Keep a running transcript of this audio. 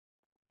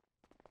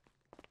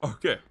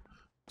Okay.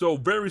 So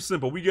very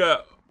simple. We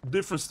got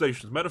different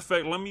stations. Matter of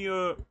fact, let me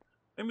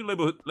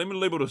label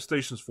the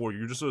stations for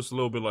you, just so it's a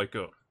little bit like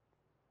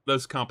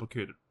less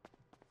complicated.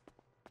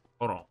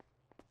 Hold on.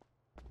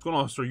 What's going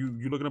on, sir?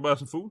 You looking to buy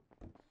some food?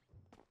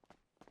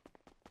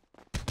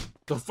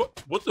 The fuck?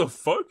 What the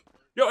fuck?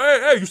 Yo,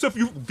 hey, you said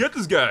you get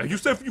this guy. You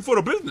said you for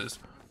the business.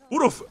 Who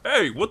the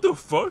hey, what the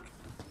fuck?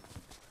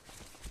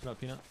 What up,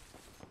 Peanut?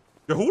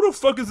 Yo, who the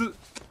fuck is it?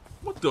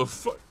 What the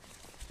fuck?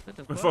 What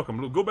the Man, fuck? fuck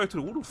him. Look, go back to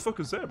the. Who the fuck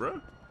is that,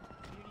 bro?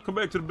 Come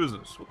back to the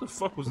business. What the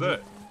fuck was that?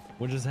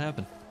 What just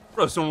happened?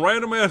 Bro, some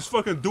random ass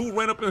fucking dude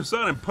ran up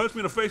inside and punched me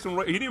in the face and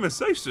he didn't even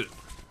say shit.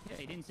 Yeah,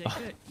 he didn't say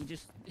shit. He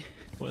just.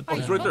 What Oh,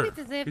 the he's right hell?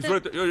 there. He's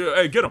right there. Yo,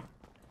 hey, get him.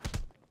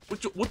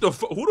 What the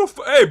fuck? Who the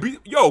fuck? Hey,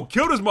 yo,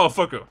 kill this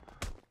motherfucker.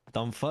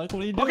 Dumb fuck,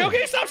 what are you doing?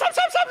 Okay, stop.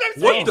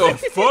 What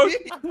the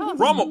fuck?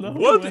 Rama, No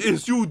what way.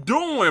 is you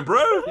doing,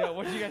 bro? Yeah,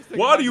 what do you guys think?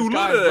 Why about do you this look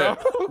guy, like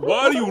that? bro?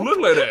 Why do you look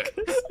like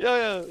that?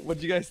 Yeah. What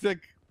do you guys think?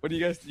 What do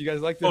you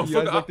guys like the? Oh, You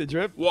guys fuck, like the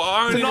drip? Well,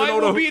 I didn't Tonight even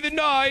will know be the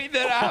night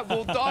that I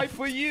will die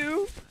for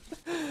you.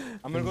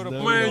 I'm gonna go to.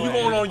 No Man, you way.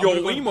 going on I'm gonna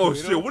your go to emo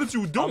Toledo. shit. What is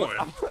you doing?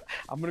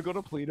 I'm gonna go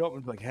to Toledo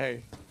and be like,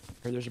 hey,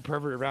 there's a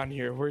pervert around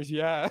here. Where's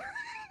he at?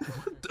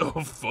 The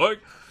fuck?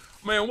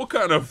 Man, what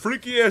kind of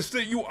freaky ass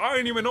shit you? I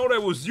didn't even know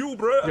that was you,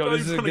 bro. I Yo, thought this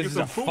you is were trying to get a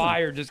some food.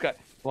 fire. Just got.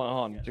 Hold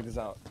on, check this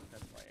out.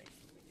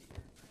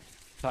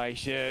 Tight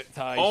shit.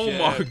 Oh shit.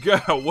 my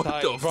god, what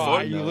Tight, the bro,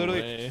 fuck? you No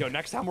literally. way. Yo,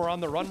 next time we're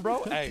on the run,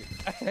 bro. Hey,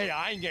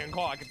 I ain't getting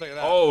caught. I can tell you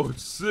that. Oh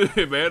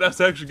shit, man, that's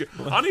actually good.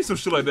 I need some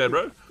shit like that,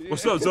 bro.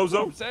 What's up, That's what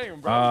Zozo? I'm saying,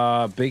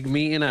 bro. Big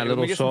meeting at Hey, let me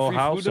Little get some Soul free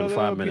House food, in though,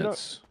 5 Peanut?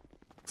 minutes.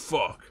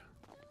 Fuck.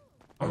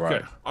 Okay.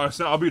 Alright. All right,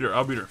 so I'll be there.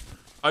 I'll be there.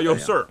 Yo,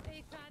 sir.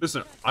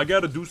 Listen, I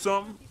gotta do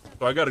something,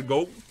 so I gotta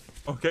go.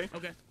 Okay.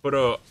 Okay. But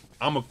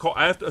I'm gonna call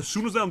after. As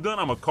soon as I'm done,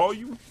 I'm gonna call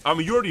you. I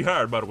mean, you already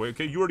hired, by the way.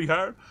 Okay, you already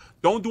hired.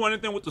 Don't do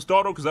anything with the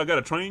starter because I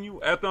gotta train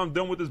you. After I'm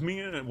done with this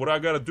meeting and what I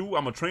gotta do,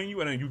 I'm gonna train you,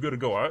 and then you gotta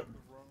go. All right.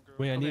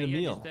 Wait, I need a yeah,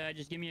 meal.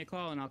 Just give me a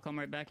call and I'll come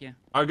right back. Yeah.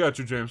 I got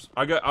you, James.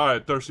 All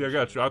right, Thirsty. I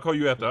got you. I'll call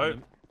you after. All right.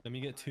 Let me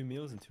get 2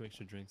 meals and 2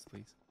 extra drinks,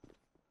 please.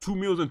 2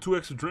 meals and 2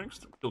 extra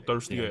drinks. Still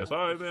thirsty Yeah. ass.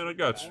 All right, man. I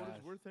got you.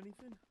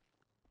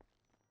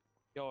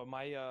 Yo,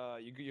 my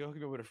you hooked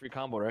me up with a free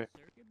combo, right?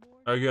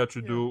 I got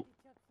you, dude.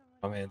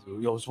 Oh man,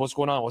 dude. Yo, what's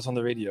going on? What's on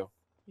the radio?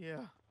 Yeah.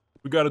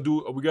 We gotta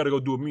go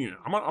do a meeting.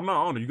 I'm not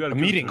on it. You gotta A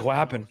give it meeting. to me. What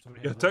happened?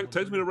 Yeah,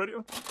 text me the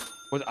radio.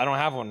 What, I don't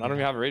have one. I don't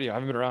even have a radio. I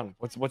haven't been around.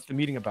 What's the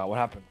meeting about? What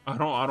happened? I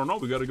don't know.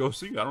 We gotta go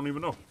see. I don't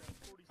even know.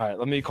 All right,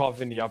 let me call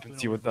Vinny up and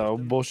see what the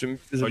bullshit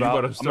is Oh, you about.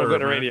 better I'm gonna go stir,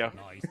 to man. radio.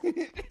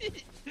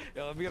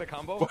 Yo, let me get a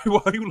combo.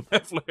 Why you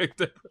laugh like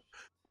that?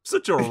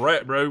 Such a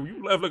rat, bro.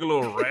 You laugh like a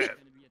little rat.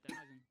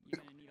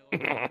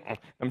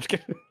 I'm just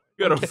kidding.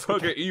 You got a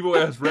fucking evil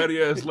ass,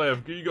 ratty ass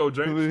laugh. Here you go,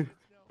 James.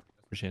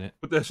 Appreciate it.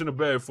 Put that shit in the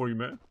bag for you,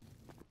 man.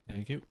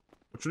 Thank you.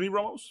 What you need,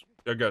 Ramos?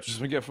 Yeah, I got Just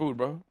you. let me get food,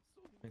 bro.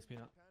 Thanks,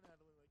 Peanut.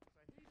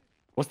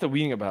 What's the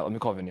meeting about? Let me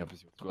call Vinny up and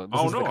see what's going on. I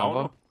don't This is know. the I don't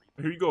combo?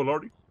 know. Here you go,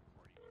 Lordy.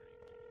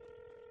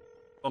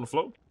 On the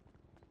floor.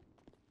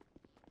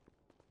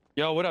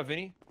 Yo, what up,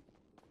 Vinny?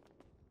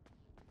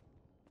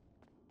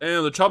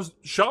 And the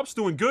shop's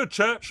doing good,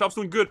 chat. Shop's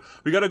doing good.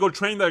 We gotta go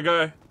train that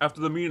guy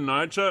after the meeting,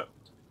 alright, chat?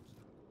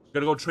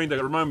 Gotta go train that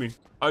guy. Remind me.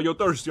 Yo,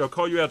 Thirsty, I'll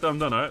call you after I'm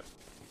done, alright?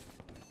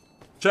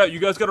 Chat, you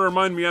guys gotta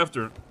remind me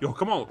after. Yo,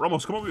 come on.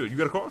 Ramos, come over here. You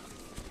got a car?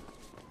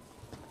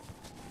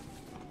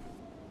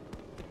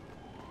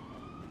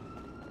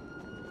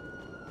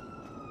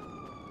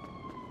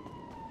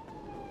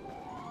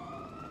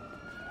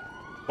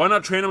 Why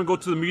not train him and go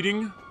to the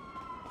meeting?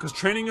 Because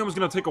training him is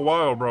gonna take a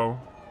while, bro.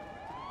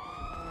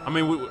 I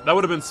mean, that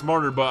would have been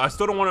smarter, but I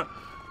still don't want to.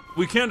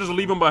 We can't just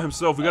leave him by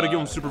himself. We got to give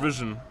him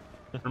supervision.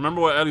 Remember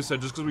what Ellie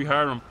said? Just because we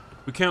hired him,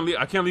 we can't.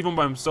 I can't leave him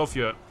by himself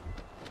yet.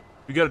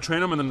 We got to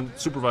train him and then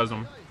supervise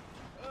him.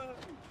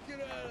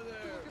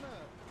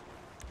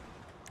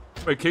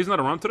 Wait, Kay's not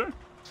around today?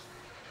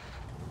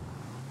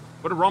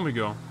 Where did Ramee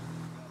go?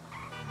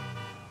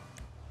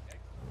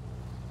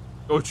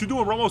 Yo, what you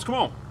doing, Ramos? Come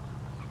on.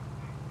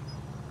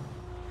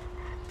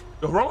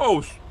 Yo,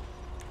 Ramos.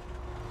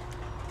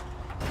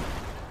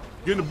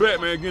 Get in the back,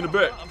 man. Get in the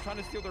back. I'm trying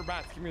to steal their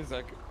bats. Give me a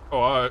sec. Oh,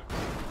 all right.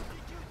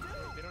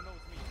 They don't know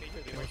it's me. Stay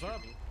here. They might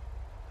shoot me.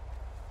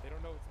 They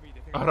don't know it's me.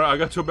 They think All right, I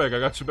got your back. I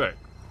got your back.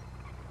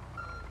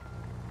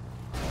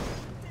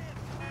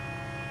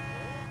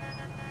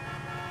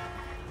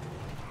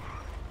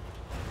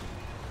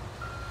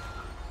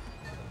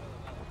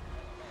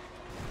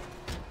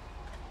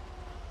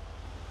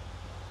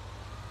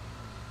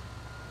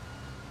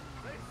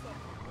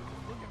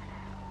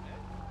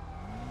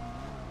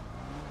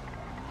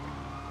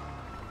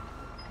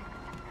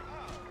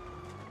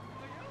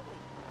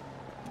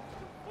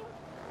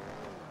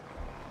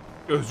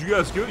 Yo, is you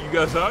guys good? You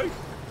guys alright?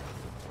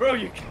 Bro,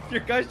 your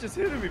guys just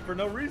hit me for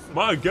no reason.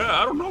 My God,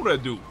 I don't know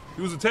that dude.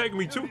 He was attacking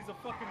me too. He's a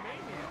fucking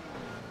maniac.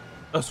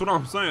 That's what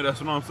I'm saying.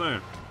 That's what I'm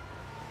saying.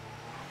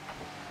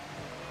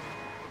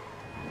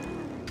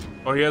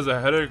 Oh, he has a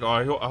headache. Oh,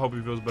 I hope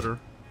he feels better.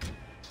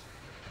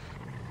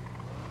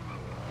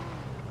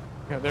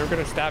 Yeah, they were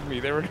gonna stab me.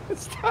 They were gonna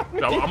stab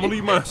me. I'm gonna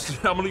leave my.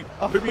 I'm gonna leave.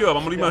 Pick me up.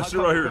 I'm gonna leave my shit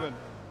right here.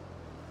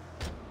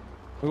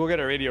 We'll go get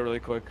a radio really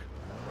quick.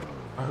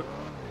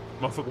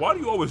 Motherfucker, why do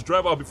you always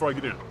drive out before I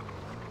get in?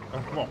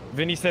 Come on.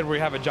 Vinny said we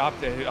have a job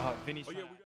to. Vinny's Oh, yeah, trying to-